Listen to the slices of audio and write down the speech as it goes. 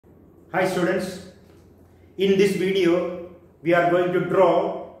Hi students, in this video we are going to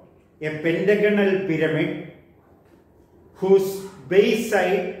draw a pentagonal pyramid whose base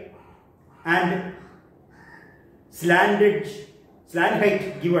side and slant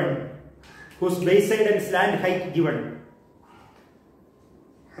height given,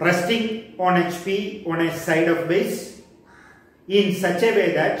 resting on HP on a side of base in such a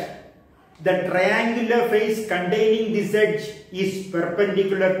way that the triangular face containing this edge is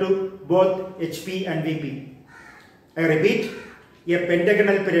perpendicular to both HP and VP. I repeat, a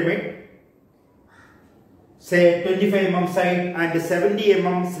pentagonal pyramid, say 25 mm side and 70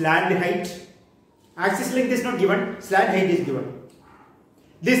 mm slant height. Axis length is not given, slant height is given.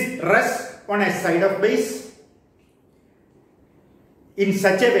 This rests on a side of base in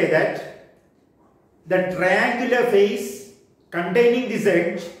such a way that the triangular face containing this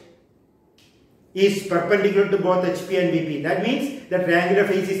edge is perpendicular to both HP and VP. That means the triangular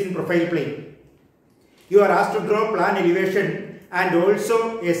face is in profile plane. You are asked to draw plan elevation and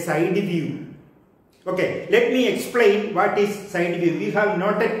also a side view. Okay, let me explain what is side view. We have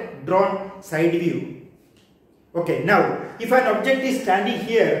not yet drawn side view. Okay, now if an object is standing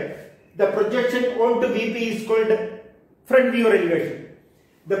here, the projection onto VP is called front view or elevation.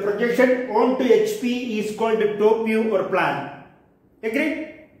 The projection onto HP is called top view or plan. Agreed?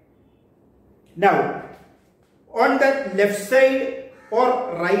 Now, on the left side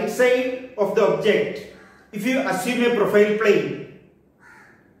or right side of the object, if you assume a profile plane,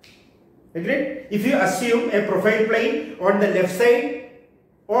 agreed? If you assume a profile plane on the left side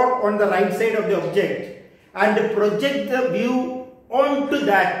or on the right side of the object and project the view onto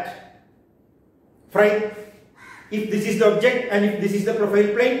that, right? If this is the object and if this is the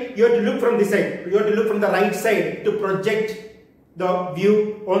profile plane, you have to look from this side. You have to look from the right side to project the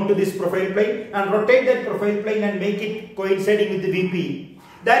view onto this profile plane and rotate that profile plane and make it coinciding with the VP.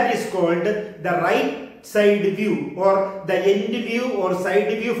 That is called the right side view or the end view or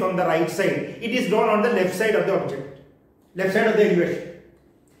side view from the right side. It is drawn on the left side of the object, left side of the elevation.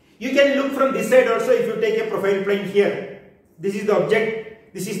 You can look from this side also if you take a profile plane here. This is the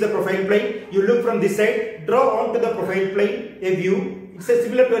object, this is the profile plane. You look from this side, draw onto the profile plane a view. It's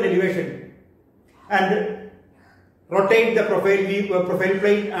similar to an elevation. And rotate the profile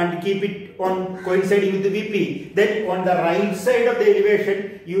plane and keep it on coinciding with the VP. Then on the right side of the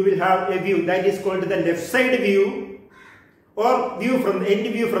elevation, you will have a view that is called the left side view or view from the end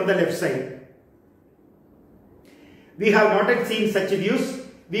view from the left side. We have not yet seen such views.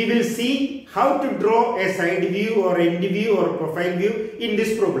 We will see how to draw a side view or end view or profile view in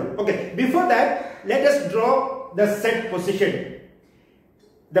this problem. Okay, before that, let us draw the set position.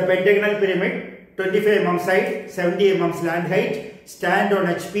 The pentagonal pyramid, 25 mm side, 70 mm slant height, stand on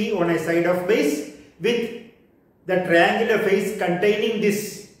HP on a side of base with the triangular face containing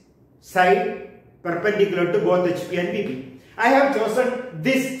this side perpendicular to both HP and VP. I have chosen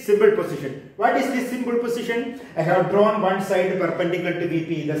this symbol position. What is this symbol position? I have drawn one side perpendicular to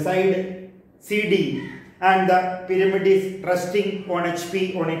VP, the side CD, and the pyramid is resting on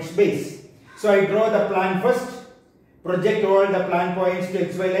HP on its base. So I draw the plan first, project all the plan points to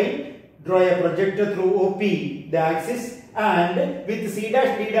XY line, draw a projector through OP, the axis, and with C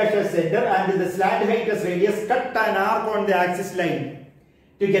dash D dash as center and the slant height as radius, cut an arc on the axis line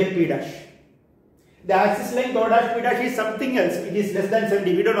to get P dash. The axis line O dash P dash is something else. It is less than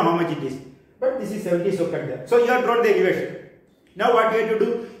 70. We don't know how much it is. But this is 70, so cut there. So you have drawn the elevation. Now what you have to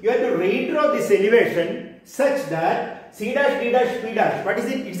do? You have to redraw this elevation such that C dash D dash P dash. What is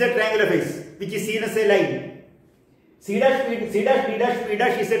it? It's a triangular face which is seen as a line. C dash D dash P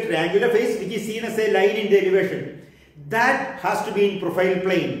dash is a triangular face which is seen as a line in the elevation. That has to be in profile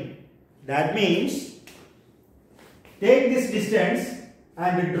plane. That means take this distance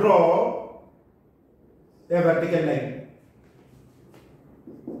and draw a vertical line.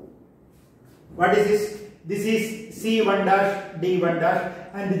 What is this? This is C1 dash, D1 dash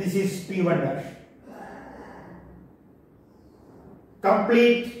and this is P1 dash.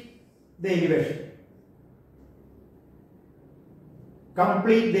 Complete the elevation.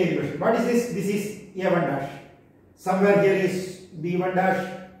 Complete the elevation. What is this? This is A1 dash. Somewhere here is B1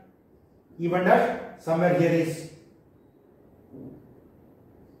 dash, E1 dash. Somewhere here is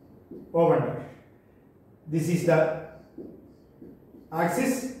O1 dash. This is the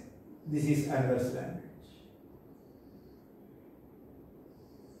axis. This is another slant.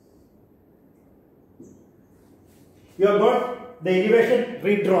 You have got the elevation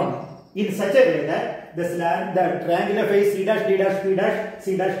redrawn in such a way that the triangular face C dash D dash P dash,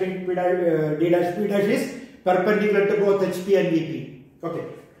 C dash D dash P dash is perpendicular to both HP and VP. Okay.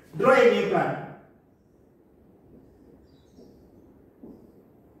 Draw a new plan.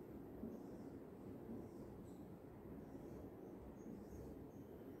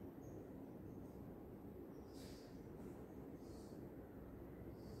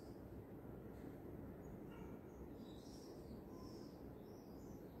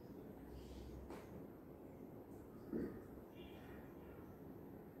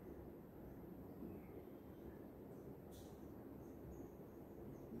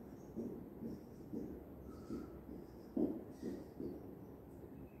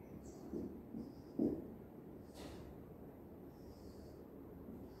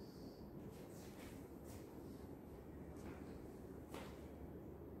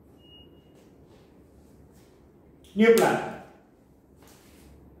 New plan.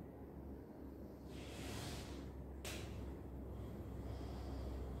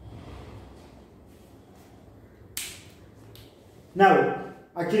 Now,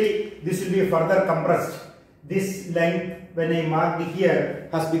 actually, this will be further compressed. This length, when I marked here,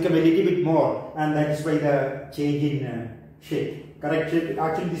 has become a little bit more, and that is why the change in shape. Correct shape.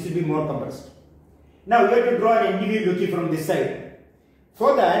 Actually, this will be more compressed. Now, we have to draw an end view looking from this side.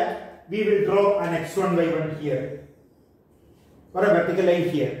 For that, we will draw an x1, y1 here, or a vertical line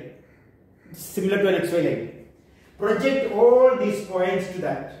here, similar to an xy line. Project all these points to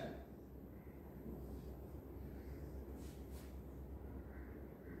that.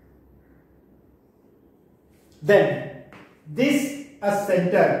 Then, this as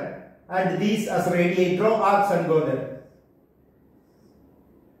center and these as radii, draw arcs and go there.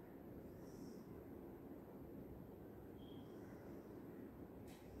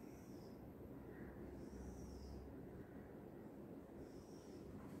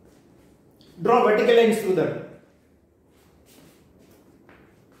 Draw vertical lines through them.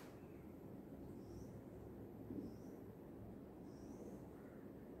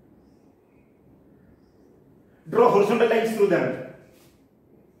 Draw horizontal lines through them.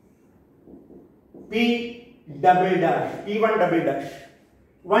 P double dash, P1 double dash.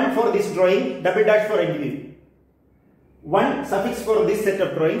 1 for this drawing, double dash for end view. 1 suffix for this set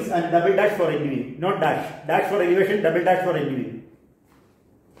of drawings and double dash for end view, not dash. Dash for elevation, double dash for end view.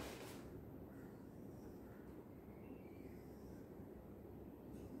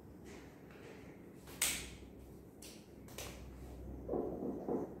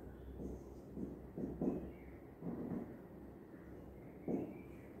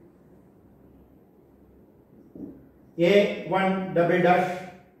 A1 double dash,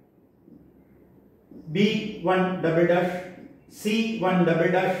 B1 double dash, C1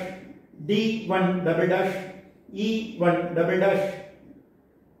 double dash, D1 double dash, E1 double dash,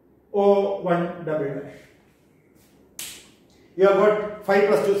 O1 double dash. You have got 5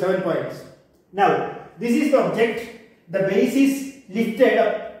 plus 2, 7 points. Now, this is the object. The base is lifted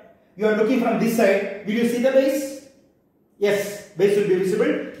up. You are looking from this side. Will you see the base? Yes, base will be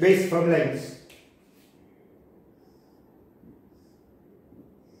visible. Base from lines.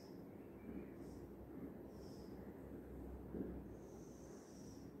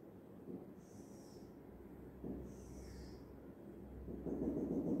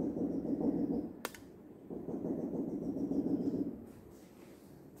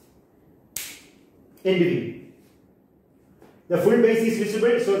 End view. The full base is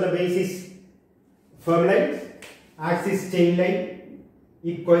visible, so the base is firm line, axis chain line.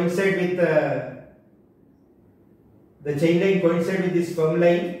 It coincides with the chain line coincides with this firm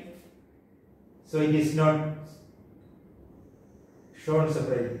line, so it is not shown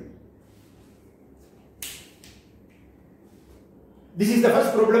separately. This is the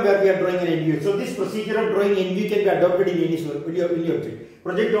first problem where we are drawing an end view. So this procedure of drawing end view can be adopted in any object.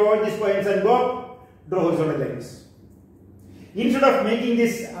 Project all these points and go. Draw horizontal lines. Instead of making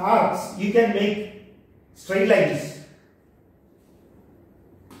these arcs, you can make straight lines.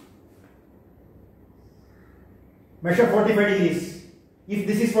 Measure 45 degrees. If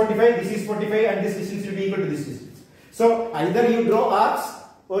this is 45, this is 45, and this distance will be equal to this distance. So either you draw arcs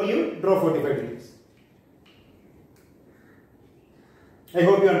or you draw 45 degrees. I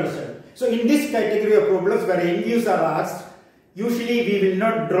hope you understand. So in this category of problems where end views are asked, usually we will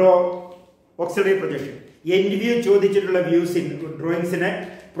not draw auxiliary projection. End view ചോദിച്ചിട്ടുള്ള views in drawings in a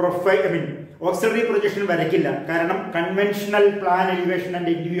profile, auxiliary projection വരയ്ക്കില്ല. കാരണം conventional plan elevation and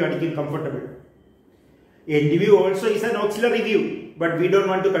end view ആയിരിക്കും comfortable. End view also is an auxiliary view, but we don't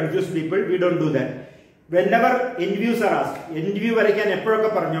want to confuse people. We don't do that. Whenever end views are asked, end view വരയ്ക്കാൻ എപ്പോഴൊക്കെ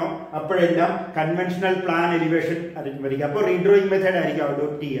പറഞ്ഞോ അപ്പോഴെല്ലാം conventional plan elevation ആയിരിക്കും വരയ്ക്കുക. അപ്പോൾ redrawing method ആയിരിക്കും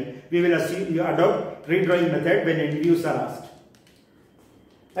adopt ചെയ്യുക. We will assume you adopt redrawing method when end views are asked.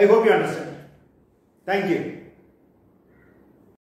 I hope you understand. Thank you.